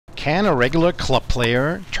Can a regular club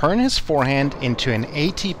player turn his forehand into an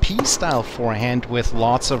ATP-style forehand with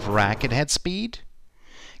lots of racket head speed?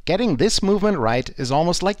 Getting this movement right is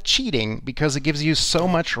almost like cheating because it gives you so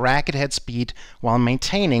much racket head speed while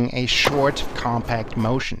maintaining a short, compact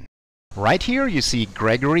motion. Right here you see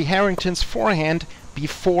Gregory Harrington's forehand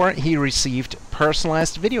before he received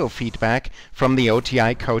personalized video feedback from the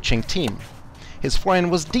OTI coaching team. His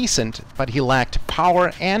forehand was decent, but he lacked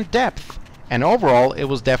power and depth, and overall it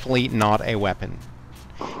was definitely not a weapon.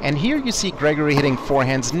 And here you see Gregory hitting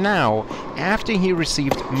forehands now after he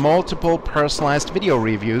received multiple personalized video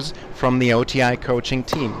reviews from the OTI coaching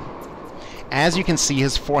team. As you can see,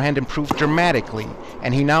 his forehand improved dramatically,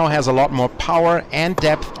 and he now has a lot more power and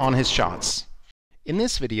depth on his shots. In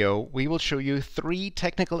this video, we will show you 3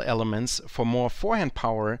 technical elements for more forehand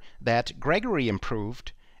power that Gregory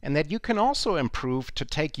improved, and that you can also improve to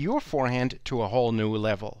take your forehand to a whole new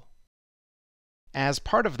level. As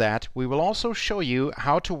part of that, we will also show you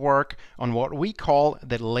how to work on what we call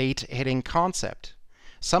the late hitting concept,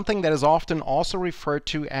 something that is often also referred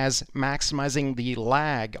to as maximizing the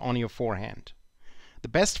lag on your forehand. The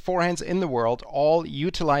best forehands in the world all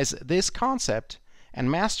utilize this concept,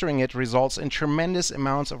 and mastering it results in tremendous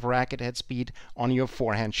amounts of racket head speed on your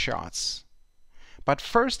forehand shots. But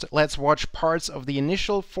first, let's watch parts of the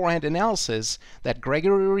initial forehand analysis that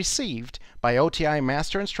Gregory received by OTI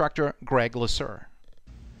Master Instructor Greg Lesser.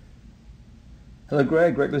 Hello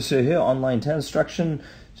Greg Lesser here, Online Tennis Instruction.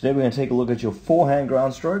 Today we're going to take a look at your forehand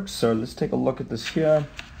ground strokes. So let's take a look at this here.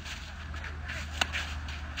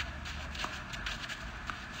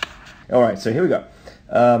 Alright, so here we go.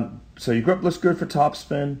 So your grip looks good for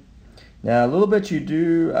topspin. Now a little bit you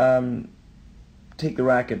do take the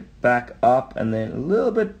racket back up and then a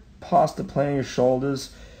little bit past the plane of your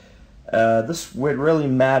shoulders. This where it really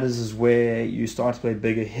matters is where you start to play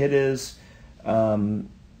bigger hitters, because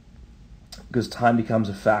time becomes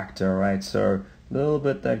a factor, right? So a little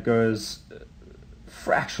bit that goes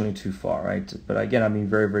fractionally too far, right? But again, I'm being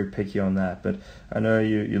very, very picky on that. But I know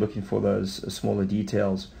you're looking for those smaller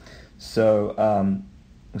details. So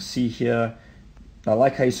we'll see here. I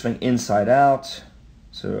like how you swing inside out.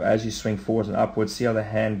 So as you swing forward and upwards, see how the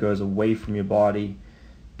hand goes away from your body.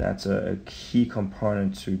 That's a key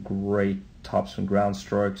component to great topspin ground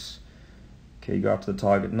strokes. Okay, you go up to the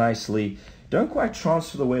target nicely. Don't quite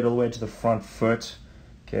transfer the weight all the way to the front foot.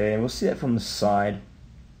 Okay, and we'll see that from the side.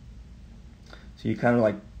 So you kind of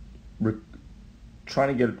like trying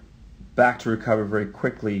to get back to recover very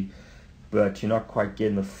quickly, but you're not quite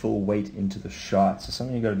getting the full weight into the shot. So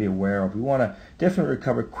something you've got to be aware of. We want to definitely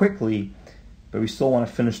recover quickly, but we still want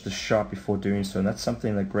to finish the shot before doing so, and that's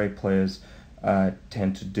something that great players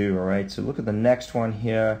tend to do. All right, so look at the next one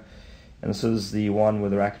here, and this is the one where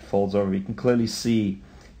the racket folds over. You can clearly see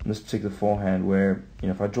in this particular forehand where,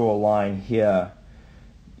 if I draw a line here,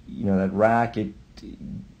 that racket,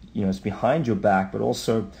 it's behind your back, but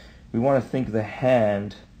also we want to think of the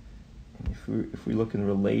hand. If we look in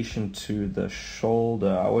relation to the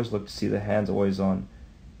shoulder, I always look to see the hand's always on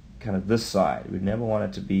kind of this side. We never want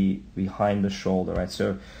it to be behind the shoulder, right?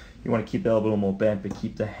 So you want to keep the elbow a little more bent, but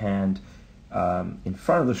keep the hand in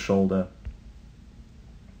front of the shoulder.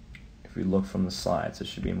 If we look from the sides, it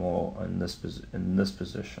should be more in this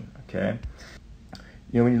position. Okay.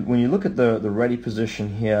 When you look at the ready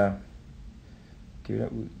position here, okay,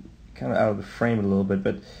 kind of out of the frame a little bit,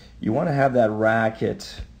 but you want to have that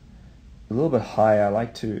racket a little bit higher. I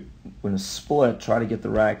like to, when it's split, try to get the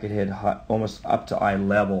racket head almost up to eye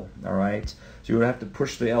level. All right. So you would have to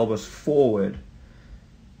push the elbows forward,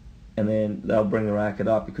 and then that'll bring the racket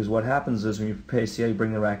up. Because what happens is when you prepare, see how you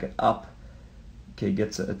bring the racket up. Okay,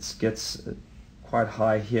 it gets quite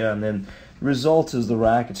high here, and then the result is the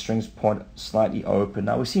racket strings point slightly open.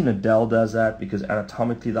 Now we see Nadal does that because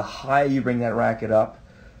anatomically, the higher you bring that racket up,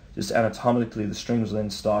 just anatomically, the strings will then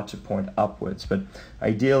start to point upwards. But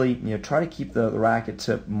ideally, try to keep the racket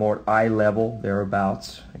tip more at eye level,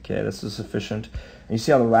 thereabouts. Okay, this is sufficient. And you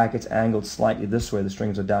see how the racket's angled slightly this way, the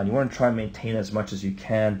strings are down. You want to try and maintain as much as you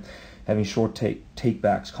can, having short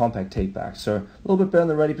take-backs, compact take-backs. So a little bit better in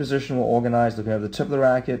the ready position, more organized, looking at the tip of the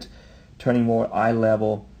racket, turning more at eye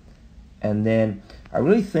level. And then I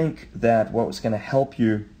really think that what's going to help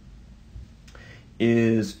you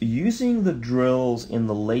is using the drills in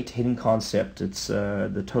the late hitting concept. It's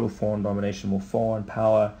the total forehand domination, more forehand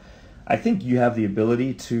power. I think you have the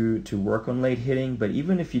ability to work on late hitting, but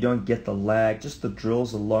even if you don't get the lag, just the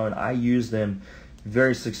drills alone, I use them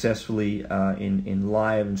very successfully in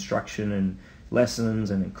live instruction and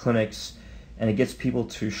lessons and in clinics, and it gets people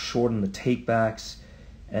to shorten the takebacks,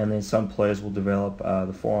 and then some players will develop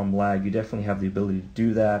the forearm lag. You definitely have the ability to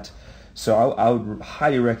do that. So I would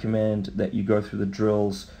highly recommend that you go through the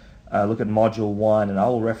drills, look at module 1, and I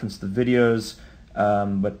will reference the videos,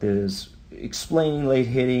 but there's explaining late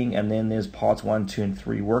hitting, and then there's parts 1, 2, and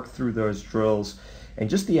 3. Work through those drills, and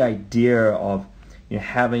just the idea of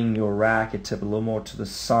having your racket tip a little more to the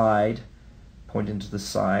side, pointing to the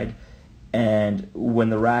side, and when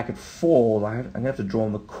the racket falls, I'm going to have to draw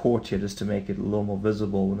on the court here just to make it a little more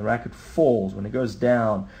visible. When the racket falls, when it goes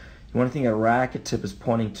down, you want to think that racket tip is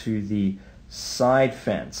pointing to the side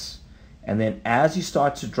fence. And then as you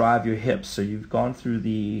start to drive your hips, so you've gone through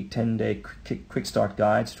the 10-day quick start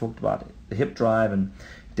guides, talked about the hip drive and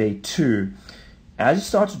day 2. As you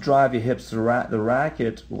start to drive your hips, the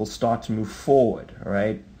racket will start to move forward, all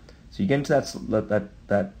right? So you get into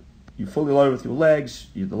that you fully load with your legs,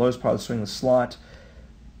 the lowest part of the swing, the slot.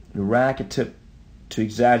 The racket tip, to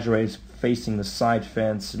exaggerate, is facing the side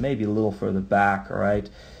fence, maybe a little further back, all right?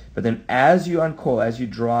 But then as you uncoil, as you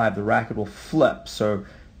drive, the racket will flip. So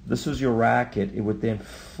this was your racket. It would then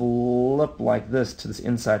flip like this to this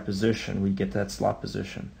inside position where you get that slot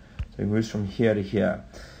position. So it moves from here to here,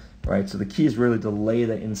 right? So the key is really to lay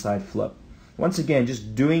that inside flip. Once again,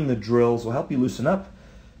 just doing the drills will help you loosen up,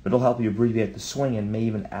 but it'll help you abbreviate the swing and may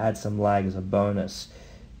even add some lag as a bonus.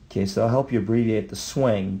 Okay, so it'll help you abbreviate the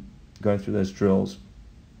swing going through those drills.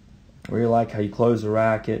 I really like how you close the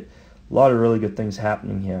racket. A lot of really good things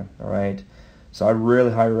happening here, all right? So I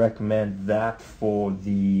really highly recommend that for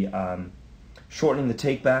the shortening the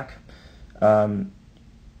take back. Like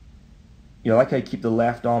how you keep the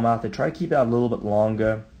left arm out there. Try to keep it out a little bit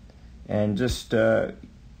longer, and just I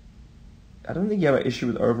don't think you have an issue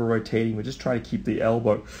with over rotating, but just try to keep the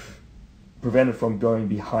elbow, prevent it from going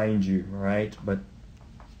behind you, all right? But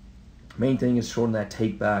main thing is shorten that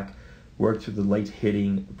take back, work through the late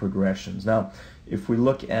hitting progressions. Now, if we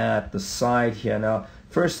look at the side here, now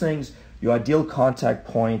first things, your ideal contact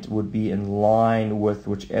point would be in line with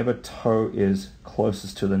whichever toe is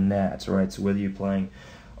closest to the net, right? So whether you're playing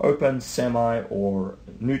open, semi, or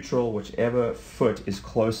neutral, whichever foot is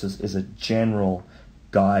closest is a general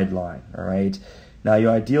guideline, all right? Now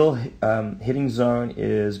your ideal hitting zone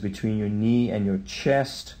is between your knee and your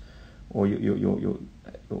chest, or your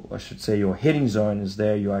I should say your hitting zone is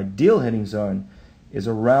there. Your ideal hitting zone is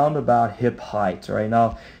around about hip height, all right?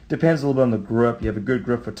 Now, it depends a little bit on the grip. You have a good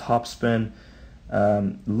grip for topspin.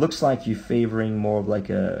 Looks like you're favoring more of like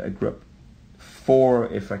a grip 4,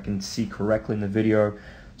 if I can see correctly in the video.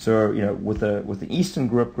 So, with the Eastern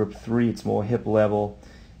grip 3, it's more hip level.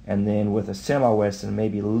 And then with a semi-Western,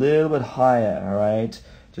 maybe a little bit higher, all right,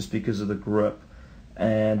 just because of the grip.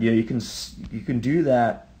 And you can do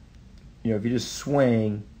that. If you just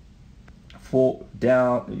swing full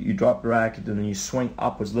down, you drop the racket, and then you swing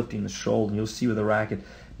upwards, lifting the shoulder, and you'll see where the racket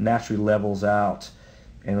naturally levels out,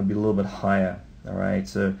 and it'll be a little bit higher, all right.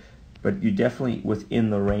 So, but you're definitely within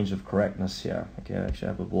the range of correctness here. Okay, I actually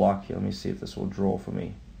have a block here. Let me see if this will draw for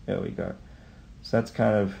me. There we go. So that's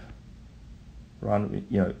kind of around,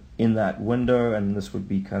 in that window, and this would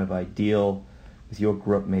be kind of ideal with your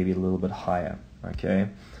grip maybe a little bit higher. Okay,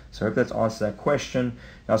 so I hope that's answered that question.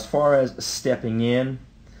 Now, as far as stepping in,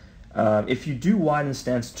 if you do widen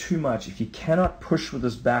stance too much, if you cannot push with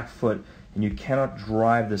this back foot and you cannot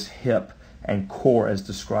drive this hip and core as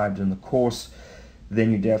described in the course,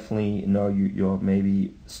 then you definitely know you're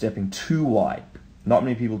maybe stepping too wide. Not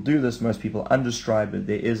many people do this. Most people understride, but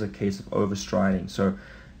there is a case of overstriding. So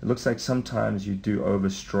it looks like sometimes you do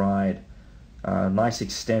overstride. Nice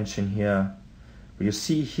extension here. But you'll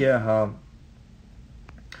see here how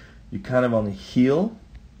you're kind of on the heel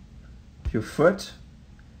of your foot,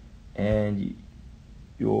 and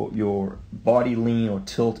your body lean or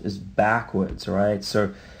tilt is backwards, right?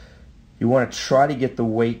 So you want to try to get the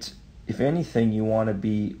weight, if anything, you want to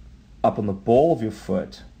be up on the ball of your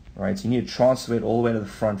foot, right? So you need to transfer it all the way to the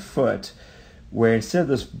front foot, where instead of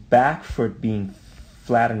this back foot being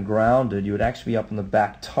flat and grounded, you would actually be up on the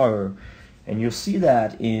back toe. And you'll see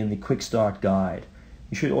that in the quick start guide.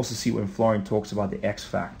 You should also see when Florian talks about the X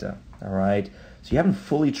factor, all right? So you haven't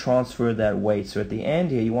fully transferred that weight. So at the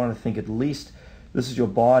end here, you want to think at least this is your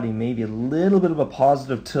body, maybe a little bit of a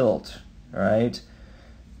positive tilt, all right?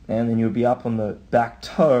 And then you'll be up on the back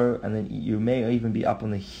toe, and then you may even be up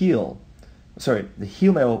on the heel. Sorry, the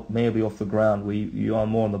heel may be off the ground, where you are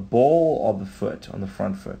more on the ball of the foot, on the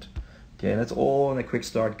front foot. Okay, and that's all in the quick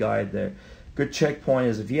start guide there. Good checkpoint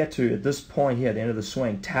is if you had to, at this point here, at the end of the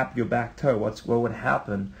swing, tap your back toe, what would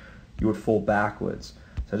happen? You would fall backwards.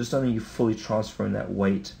 So I just don't think you're fully transferring that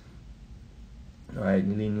weight. All right,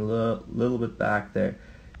 you lean a little bit back there.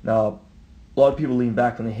 Now, a lot of people lean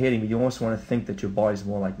back when they're hitting, but you almost want to think that your body's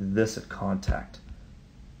more like this at contact.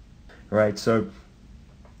 All right, so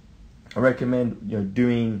I recommend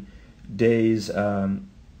doing days 1,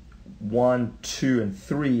 2, and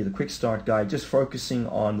 3, the quick start guide, just focusing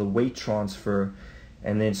on the weight transfer,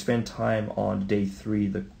 and then spend time on day 3,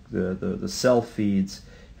 the cell feeds,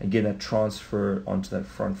 and get that transfer onto that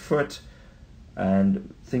front foot.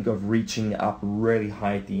 And think of reaching up really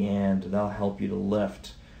high at the end. That'll help you to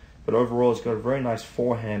lift. But overall, it's got a very nice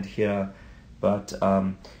forehand here. But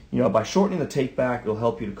by shortening the take back, it'll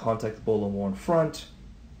help you to contact the ball more in front.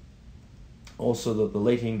 Also, the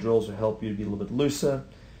late hitting drills will help you to be a little bit looser.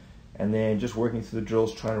 And then just working through the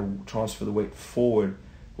drills, trying to transfer the weight forward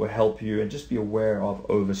will help you. And just be aware of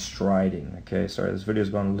overstriding. Okay, sorry, this video's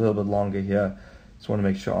gone a little bit longer here. Just want to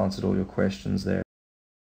make sure I answered all your questions there.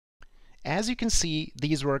 As you can see,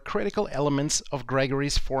 these were critical elements of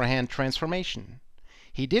Gregory's forehand transformation.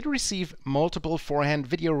 He did receive multiple forehand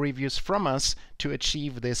video reviews from us to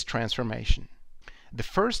achieve this transformation. The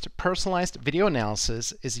first personalized video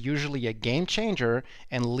analysis is usually a game changer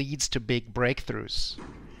and leads to big breakthroughs.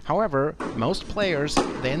 However, most players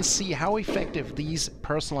then see how effective these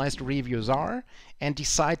personalized reviews are and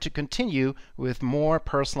decide to continue with more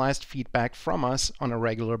personalized feedback from us on a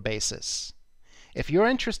regular basis. If you're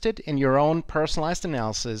interested in your own personalized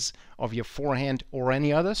analysis of your forehand or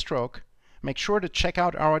any other stroke, make sure to check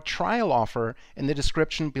out our trial offer in the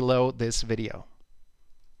description below this video.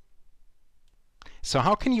 So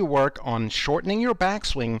how can you work on shortening your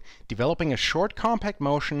backswing, developing a short compact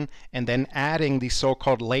motion, and then adding the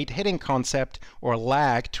so-called late hitting concept or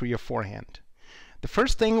lag to your forehand? The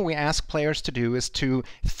first thing we ask players to do is to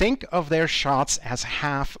think of their shots as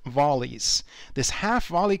half volleys. This half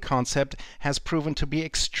volley concept has proven to be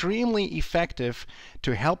extremely effective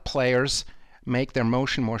to help players make their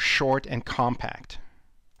motion more short and compact.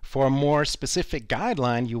 For a more specific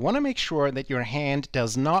guideline, you want to make sure that your hand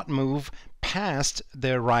does not move past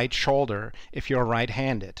the right shoulder if you're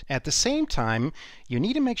right-handed. At the same time, you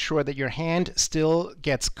need to make sure that your hand still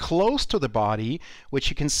gets close to the body, which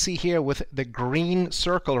you can see here with the green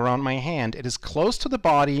circle around my hand. It is close to the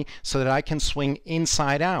body so that I can swing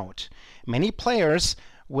inside out. Many players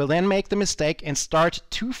will then make the mistake and start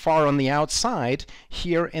too far on the outside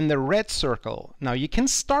here in the red circle. Now you can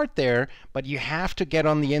start there, but you have to get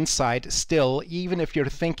on the inside still, even if you're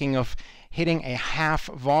thinking of hitting a half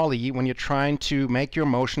volley when you're trying to make your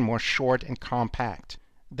motion more short and compact.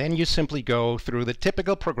 Then you simply go through the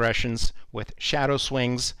typical progressions with shadow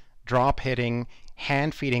swings, drop hitting,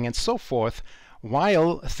 hand feeding, and so forth,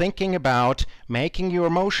 while thinking about making your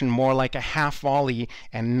motion more like a half volley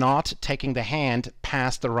and not taking the hand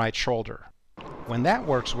past the right shoulder. When that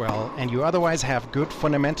works well and you otherwise have good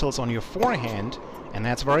fundamentals on your forehand, and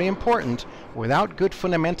that's very important, without good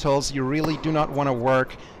fundamentals you really do not want to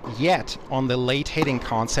work yet on the late hitting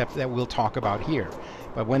concept that we'll talk about here.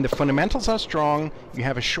 But when the fundamentals are strong, you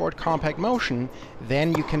have a short compact motion,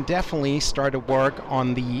 then you can definitely start to work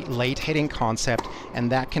on the late hitting concept,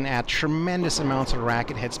 and that can add tremendous amounts of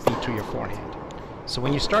racket head speed to your forehand. So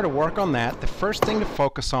when you start to work on that, the first thing to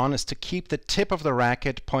focus on is to keep the tip of the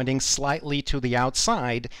racket pointing slightly to the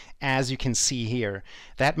outside, as you can see here.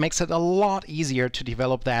 That makes it a lot easier to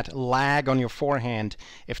develop that lag on your forehand.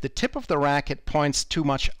 If the tip of the racket points too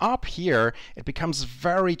much up here, it becomes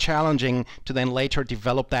very challenging to then later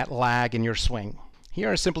develop that lag in your swing. Here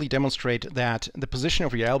I simply demonstrate that the position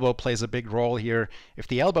of your elbow plays a big role here. If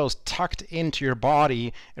the elbow is tucked into your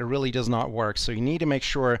body, it really does not work. So you need to make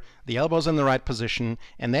sure the elbow's in the right position.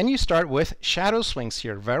 And then you start with shadow swings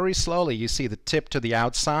here. Very slowly you see the tip to the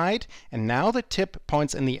outside, and now the tip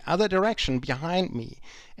points in the other direction behind me.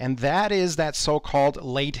 And that is that so-called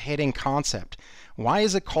late hitting concept. Why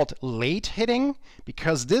is it called late hitting?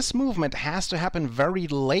 Because this movement has to happen very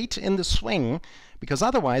late in the swing, because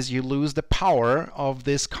otherwise you lose the power of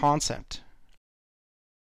this concept.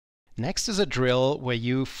 Next is a drill where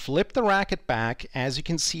you flip the racket back, as you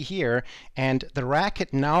can see here, and the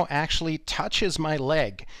racket now actually touches my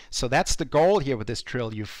leg. So that's the goal here with this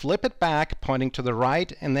drill. You flip it back, pointing to the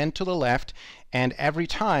right and then to the left, and every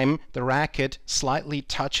time the racket slightly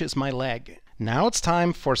touches my leg. Now it's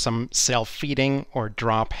time for some self-feeding or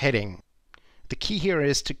drop hitting. The key here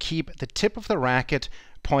is to keep the tip of the racket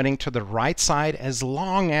pointing to the right side as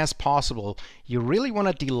long as possible. You really want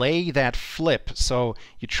to delay that flip, so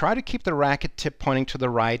you try to keep the racket tip pointing to the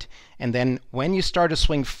right, and then when you start to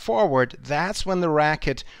swing forward, that's when the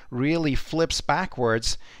racket really flips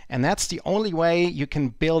backwards, and that's the only way you can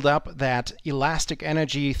build up that elastic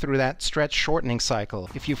energy through that stretch shortening cycle.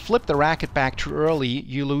 If you flip the racket back too early,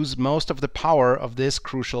 you lose most of the power of this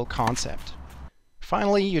crucial concept.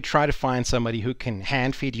 Finally, you try to find somebody who can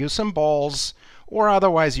hand feed you some balls, Or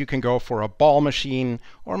otherwise you can go for a ball machine,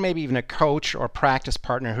 or maybe even a coach or practice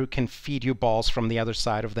partner who can feed you balls from the other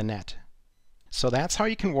side of the net. So that's how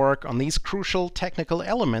you can work on these crucial technical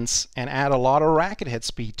elements and add a lot of racket head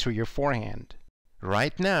speed to your forehand.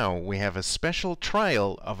 Right now we have a special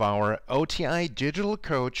trial of our OTI Digital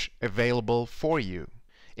Coach available for you.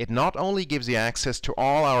 It not only gives you access to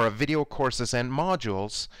all our video courses and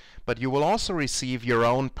modules, but you will also receive your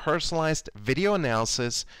own personalized video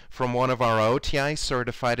analysis from one of our OTI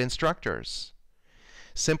certified instructors.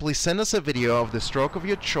 Simply send us a video of the stroke of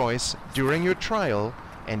your choice during your trial,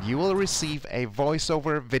 and you will receive a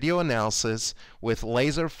voiceover video analysis with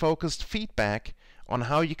laser-focused feedback on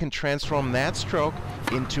how you can transform that stroke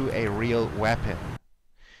into a real weapon.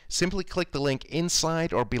 Simply click the link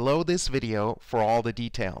inside or below this video for all the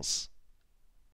details.